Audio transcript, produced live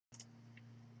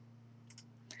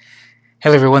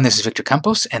Hello everyone, this is Victor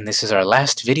Campos, and this is our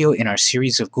last video in our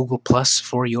series of Google Plus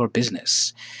for your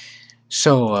business.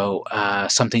 So,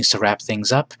 some things to wrap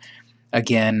things up.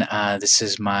 Again, this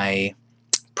is my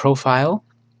profile.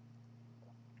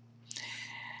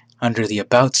 Under the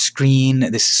About screen,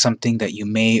 this is something that you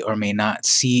may or may not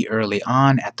see early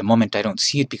on. At the moment, I don't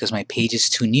see it because my page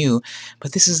is too new.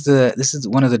 But this is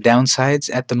one of the downsides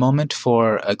at the moment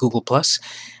for Google Plus.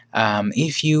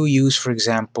 If you use, for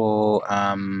example,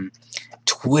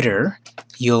 Twitter,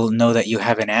 you'll know that you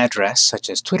have an address such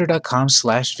as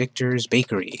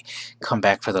twitter.com/victorsbakery. Come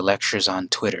back for the lectures on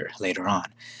Twitter later on.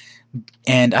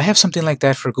 And I have something like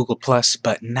that for Google Plus,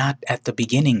 but not at the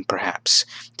beginning, perhaps.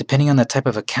 Depending on the type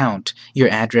of account, your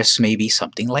address may be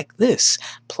something like this: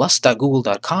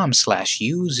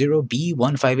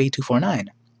 plus.google.com/u0b158249.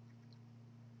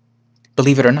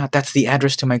 Believe it or not, that's the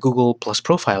address to my Google Plus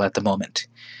profile at the moment.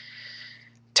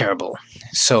 Terrible.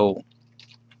 So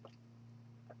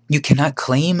you cannot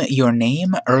claim your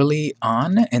name early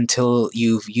on until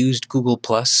you've used Google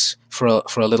Plus for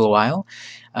a little while.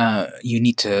 You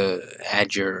need to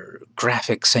add your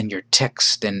graphics and your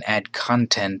text and add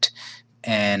content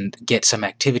and get some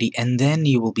activity, and then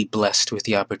you will be blessed with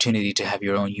the opportunity to have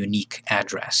your own unique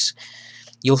address.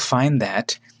 You'll find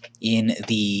that in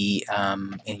the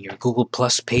in your Google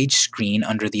Plus page screen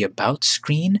under the About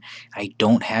screen. I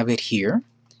don't have it here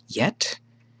yet,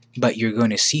 but you're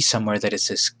going to see somewhere that it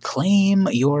says claim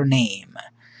your name.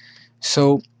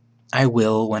 So I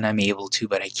will when I'm able to,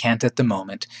 but I can't at the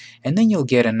moment. And then you'll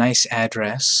get a nice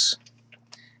address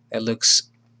that looks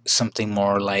something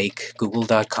more like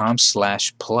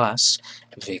google.com/plus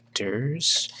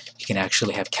Victor's. You can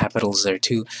actually have capitals there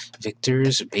too,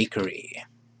 Victor's Bakery.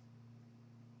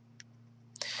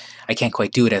 I can't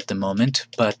quite do it at the moment,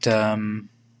 but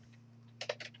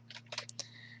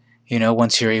you know,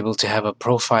 once you're able to have a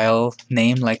profile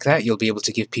name like that, you'll be able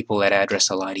to give people that address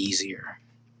a lot easier.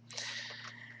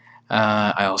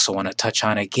 I also want to touch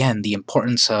on again the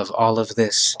importance of all of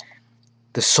this,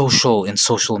 the social in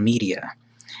social media.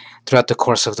 Throughout the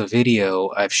course of the video,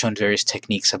 I've shown various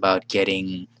techniques about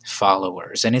getting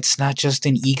followers. And it's not just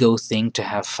an ego thing to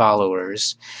have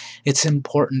followers. It's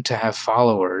important to have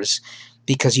followers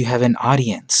because you have an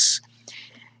audience.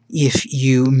 If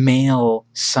you mail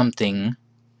something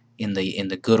in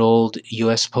the good old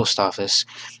US Post Office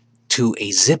to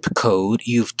a zip code,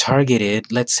 you've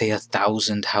targeted, let's say,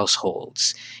 1,000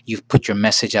 households. You've put your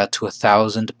message out to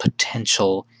 1,000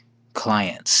 potential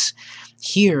clients.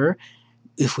 Here,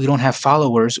 if we don't have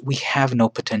followers, we have no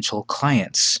potential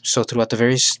clients. So throughout the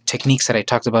various techniques that I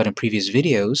talked about in previous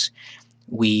videos,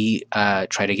 we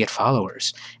try to get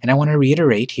followers. And I want to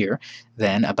reiterate here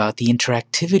then about the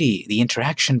interactivity, the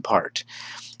interaction part.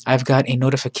 I've got a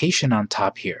notification on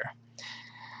top here.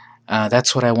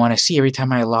 That's what I want to see. Every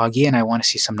time I log in, I want to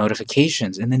see some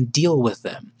notifications and then deal with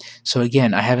them. So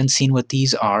again, I haven't seen what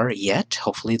these are yet.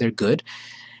 Hopefully they're good.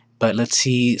 But let's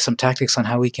see some tactics on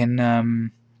how we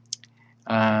can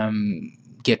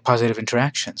get positive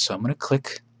interaction. So I'm going to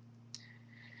click.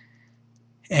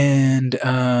 And,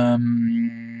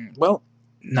 well,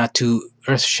 not too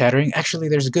earth-shattering. Actually,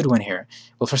 there's a good one here.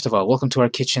 Well, first of all, welcome to our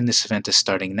kitchen. This event is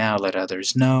starting now. Let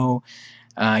others know.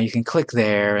 You can click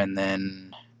there and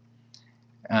then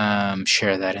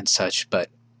share that and such.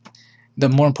 But the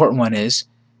more important one is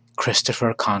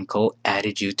Christopher Conkle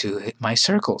added you to my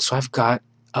circle. So I've got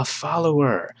a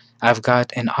follower. I've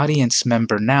got an audience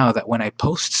member now that when I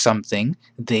post something,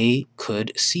 they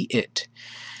could see it.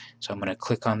 So I'm going to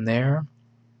click on there.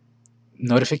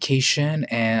 Notification,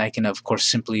 and I can of course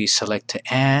simply select to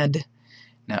add.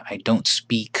 Now I don't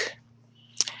speak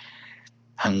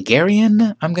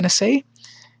Hungarian, I'm gonna say,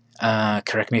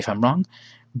 correct me if I'm wrong,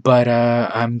 but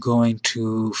I'm going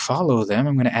to follow them.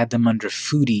 I'm going to add them under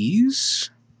foodies.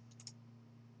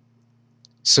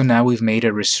 So now we've made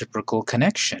a reciprocal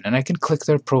connection, and I can click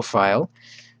their profile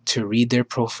to read their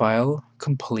profile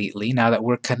completely. Now that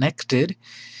we're connected,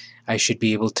 I should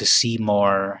be able to see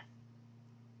more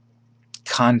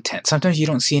content. Sometimes you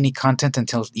don't see any content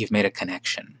until you've made a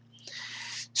connection.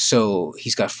 So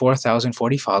he's got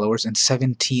 4,040 followers and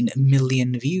 17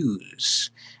 million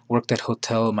views. Worked at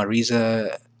Hotel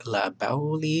Marisa La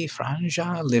Bauli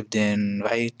Franja, lived in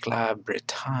Vaitla,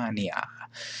 Britannia.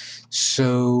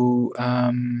 So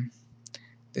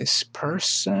this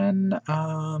person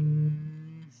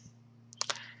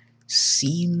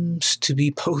seems to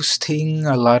be posting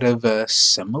a lot of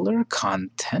similar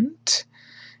content.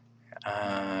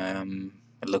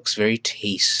 It looks very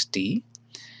tasty.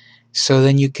 So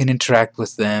then you can interact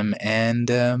with them, and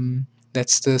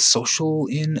that's the social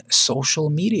in social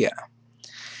media.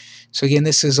 So again,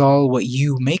 this is all what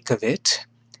you make of it.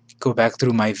 go back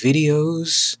through my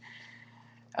videos,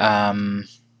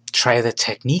 try the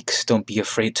techniques, don't be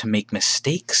afraid to make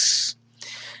mistakes.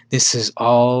 This is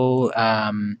all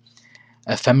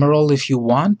ephemeral if you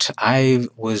want. I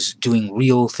was doing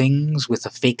real things with a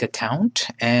fake account,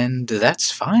 and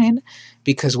that's fine,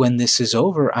 because when this is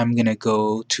over, I'm gonna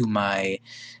go to my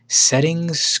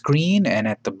settings screen, and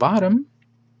at the bottom,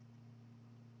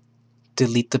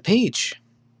 delete the page.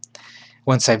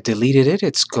 Once I've deleted it,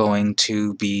 it's going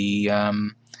to be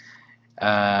all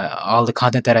the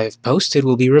content that I've posted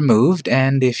will be removed,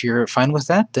 and if you're fine with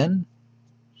that, then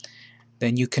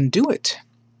you can do it.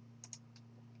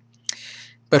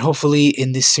 But hopefully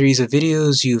in this series of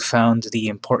videos you found the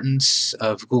importance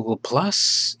of Google+.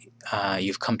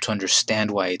 You've come to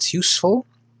understand why it's useful.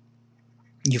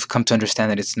 You've come to understand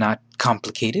that it's not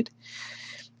complicated.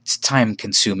 It's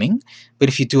time-consuming, but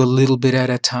if you do a little bit at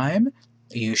a time,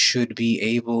 you should be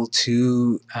able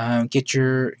to get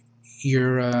your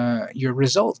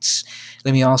results.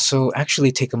 Let me also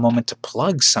actually take a moment to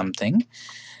plug something.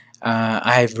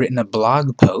 I've written a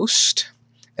blog post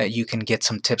that you can get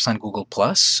some tips on Google+,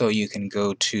 so you can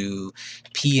go to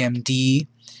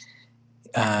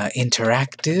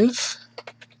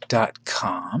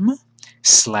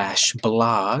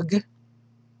pmdinteractive.com/blog,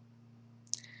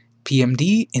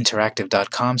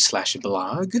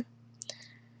 pmdinteractive.com/blog,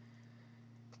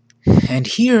 and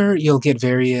here you'll get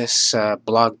various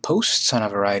blog posts on a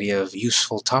variety of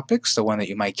useful topics. The one that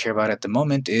you might care about at the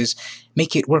moment is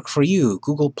Make It Work For You,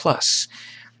 Google+.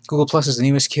 Google Plus is the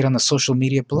newest kid on the social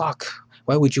media block.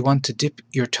 Why would you want to dip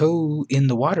your toe in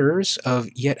the waters of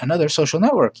yet another social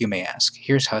network, you may ask?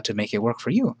 Here's how to make it work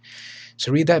for you.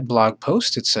 So read that blog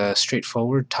post. It's a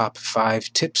straightforward top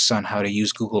 5 tips on how to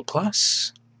use Google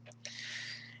Plus.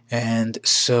 And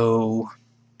so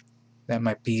that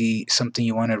might be something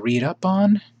you want to read up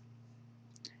on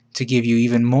to give you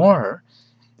even more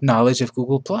knowledge of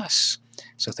Google Plus.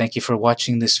 So thank you for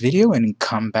watching this video, and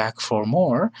come back for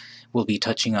more. We'll be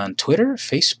touching on Twitter,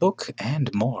 Facebook,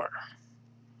 and more.